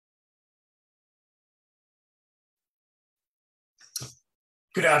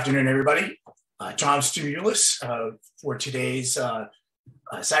Good afternoon, everybody. Tom Stimulus for today's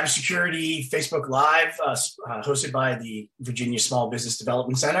Cybersecurity Facebook Live, hosted by the Virginia Small Business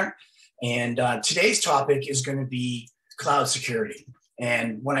Development Center. And today's topic is going to be cloud security.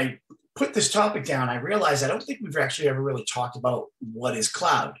 And when I put this topic down, I realized I don't think we've actually ever really talked about what is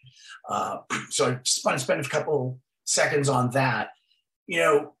cloud. So I just want to spend a couple seconds on that.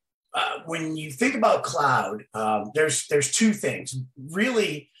 When you think about cloud, there's two things.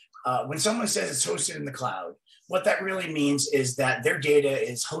 Really, when someone says it's hosted in the cloud, what that really means is that their data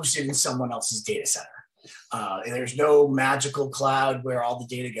is hosted in someone else's data center. There's no magical cloud where all the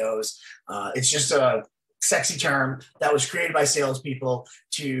data goes. It's just a sexy term that was created by salespeople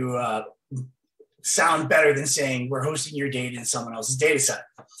to sound better than saying we're hosting your data in someone else's data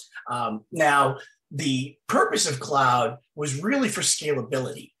center. Now, the purpose of cloud was really for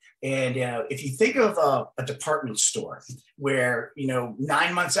scalability. And if you think of a department store where, 9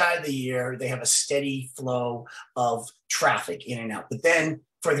 months out of the year, they have a steady flow of traffic in and out. But then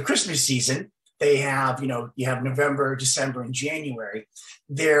for the Christmas season, they have, you have November, December, and January.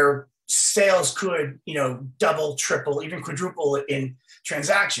 Their sales could, double, triple, even quadruple in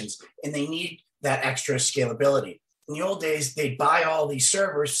transactions. And they need that extra scalability. In the old days, they'd buy all these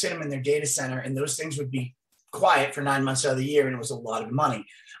servers, sit them in their data center, and those things would be quiet for 9 months out of the year, and it was a lot of money.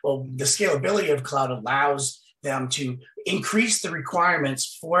 Well, the scalability of cloud allows them to increase the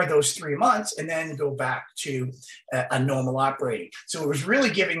requirements for those 3 months and then go back to a normal operating. So it was really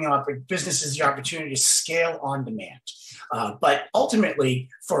giving businesses the opportunity to scale on demand. But ultimately,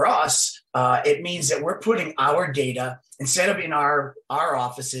 for us, it means that we're putting our data, instead of in our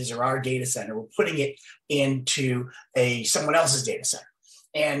offices or our data center, we're putting it into someone else's data center.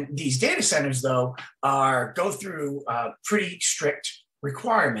 And these data centers, though, go through pretty strict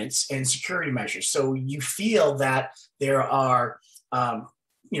requirements and security measures. So you feel that there are,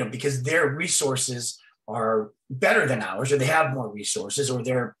 because their resources are better than ours, or they have more resources, or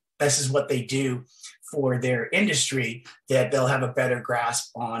this is what they do for their industry, that they'll have a better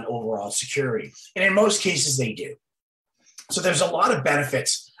grasp on overall security. And in most cases, they do. So there's a lot of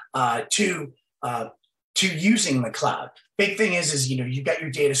benefits to using the cloud. Big thing is you've got your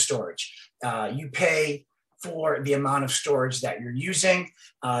data storage. You pay for the amount of storage that you're using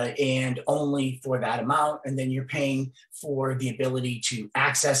and only for that amount. And then you're paying for the ability to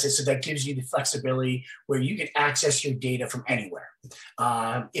access it. So that gives you the flexibility where you can access your data from anywhere.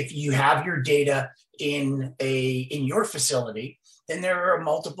 If you have your data in your facility, then there are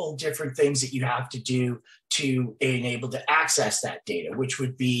multiple different things that you have to do to enable to access that data, which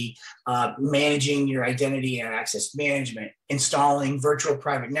would be managing your identity and access management, installing virtual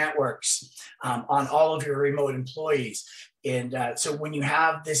private networks on all of your remote employees. And so when you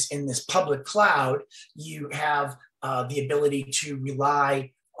have this in this public cloud, you have the ability to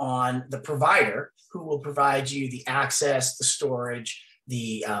rely on the provider who will provide you the access, the storage,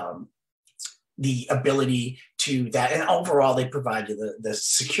 the ability to that. And overall, they provide you the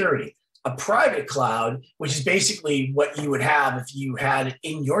security. A private cloud, which is basically what you would have if you had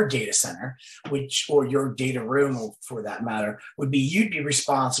in your data center, or your data room for that matter, would be you'd be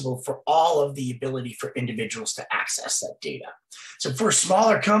responsible for all of the ability for individuals to access that data. So for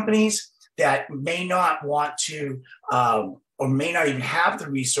smaller companies that may not want to, or may not even have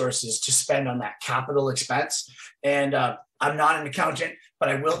the resources to spend on that capital expense. And I'm not an accountant, but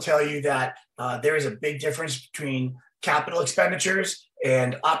I will tell you that there is a big difference between capital expenditures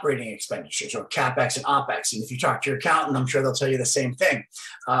and operating expenditures, or CapEx and OpEx. And if you talk to your accountant, I'm sure they'll tell you the same thing.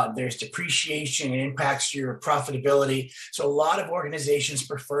 There's depreciation, it impacts your profitability. So a lot of organizations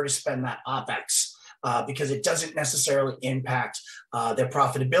prefer to spend that OpEx because it doesn't necessarily impact their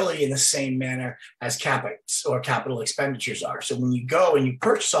profitability in the same manner as CapEx or capital expenditures are. So when you go and you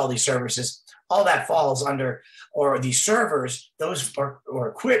purchase all these services, all that falls under, or these servers, those or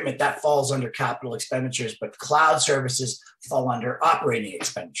equipment, that falls under capital expenditures, but cloud services fall under operating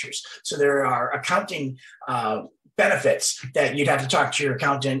expenditures. So there are accounting benefits that you'd have to talk to your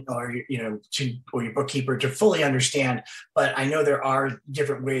accountant or your bookkeeper to fully understand. But I know there are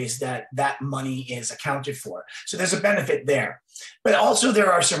different ways that money is accounted for. So there's a benefit there, but also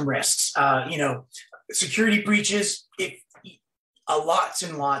there are some risks. Security breaches. Lots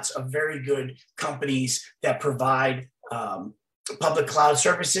and lots of very good companies that provide public cloud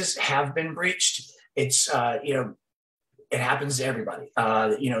services have been breached. It's it happens to everybody.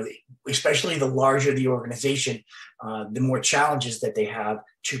 Especially the larger the organization, the more challenges that they have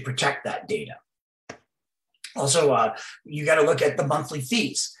to protect that data. Also, you got to look at the monthly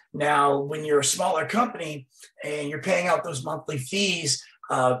fees. Now, when you're a smaller company and you're paying out those monthly fees,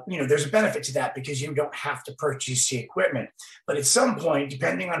 there's a benefit to that because you don't have to purchase the equipment. But at some point,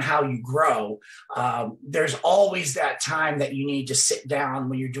 depending on how you grow, there's always that time that you need to sit down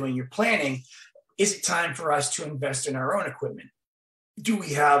when you're doing your planning. Is it time for us to invest in our own equipment? Do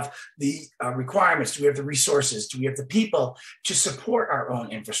we have the requirements? Do we have the resources? Do we have the people to support our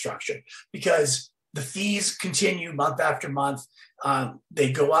own infrastructure? Because the fees continue month after month.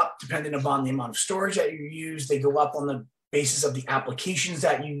 They go up depending upon the amount of storage that you use. They go up on the basis of the applications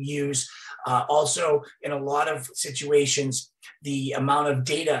that you use. Also, in a lot of situations, the amount of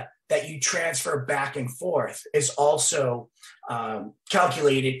data that you transfer back and forth is also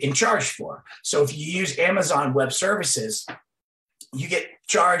calculated and charged for. So if you use Amazon Web Services, you get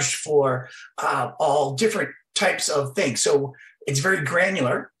charged for all different types of things. So it's very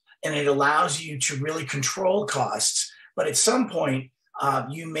granular and it allows you to really control costs. But at some point,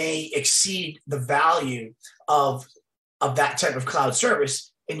 you may exceed the value of that type of cloud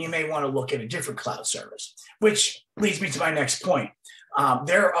service, and you may want to look at a different cloud service, which leads me to my next point.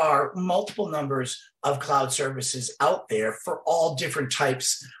 There are multiple numbers of cloud services out there for all different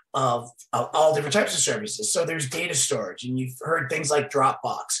types of services. So there's data storage, and you've heard things like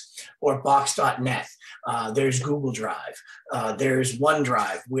Dropbox or Box.net. There's Google Drive. There's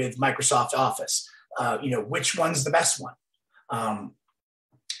OneDrive with Microsoft Office. Which one's the best one?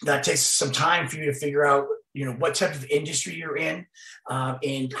 That takes some time for you to figure out, what type of industry you're in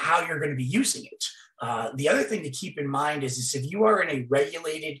and how you're going to be using it. The other thing to keep in mind is if you are in a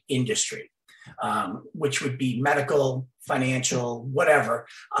regulated industry, which would be medical, financial, whatever,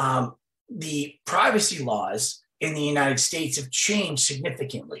 the privacy laws in the United States have changed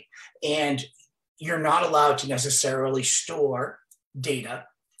significantly. And you're not allowed to necessarily store data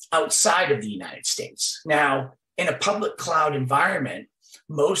outside of the United States. Now, in a public cloud environment,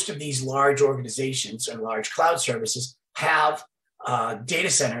 most of these large organizations and large cloud services have data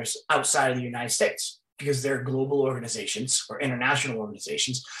centers outside of the United States because they're global organizations or international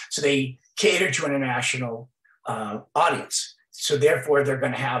organizations. So they cater to an international audience. So therefore, they're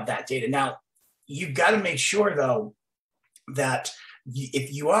going to have that data. Now, you've got to make sure, though, that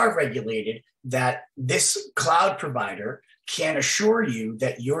if you are regulated, that this cloud provider can assure you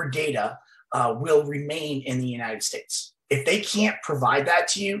that your data will remain in the United States. If they can't provide that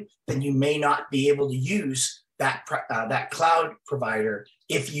to you, then you may not be able to use that cloud provider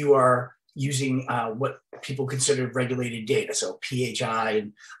if you are using what people consider regulated data, so PHI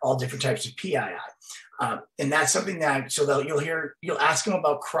and all different types of PII. And that's something that, you'll ask them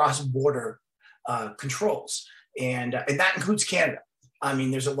about cross-border controls, and that includes Canada. I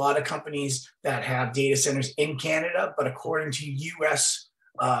mean, there's a lot of companies that have data centers in Canada, but according to US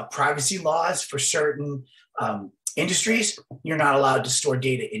privacy laws for certain industries, you're not allowed to store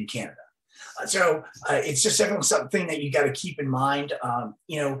data in Canada. So it's just something that you got to keep in mind,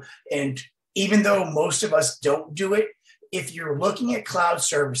 and even though most of us don't do it, if you're looking at cloud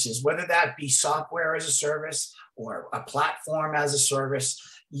services, whether that be software as a service or a platform as a service,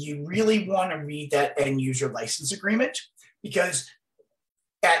 you really want to read that end user license agreement, because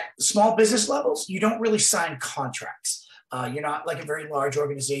at small business levels, you don't really sign contracts. You're not like a very large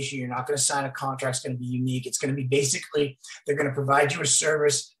organization. You're not going to sign a contract. It's going to be unique. It's going to be basically, they're going to provide you a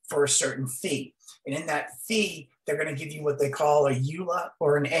service for a certain fee. And in that fee, they're going to give you what they call a EULA,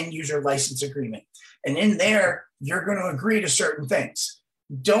 or an end user license agreement. And in there, you're going to agree to certain things.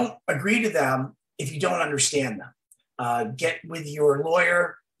 Don't agree to them if you don't understand them. Get with your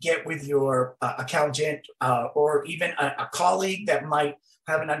lawyer, get with your accountant, or even a colleague that might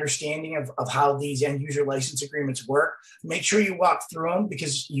have an understanding of how these end user license agreements work. Make sure you walk through them,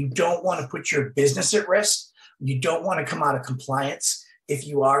 because you don't want to put your business at risk. You don't want to come out of compliance if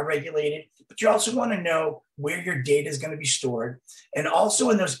you are regulated, but you also want to know where your data is going to be stored. And also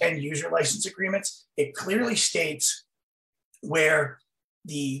in those end user license agreements, it clearly states where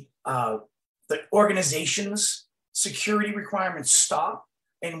the organization's security requirements stop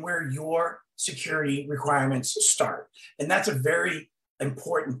and where your security requirements start. And that's a very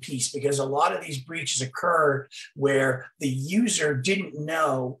important piece, because a lot of these breaches occur where the user didn't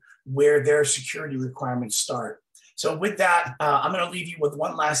know where their security requirements start. So with that, I'm going to leave you with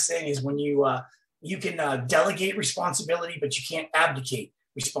one last thing: is when you can delegate responsibility, but you can't abdicate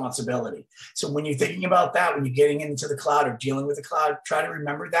responsibility. So when you're thinking about that, when you're getting into the cloud or dealing with the cloud, try to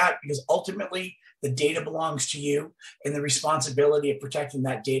remember that, because ultimately the data belongs to you, and the responsibility of protecting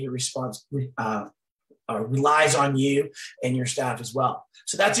that data relies on you and your staff as well.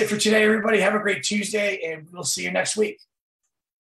 So that's it for today, everybody. Have a great Tuesday, and we'll see you next week.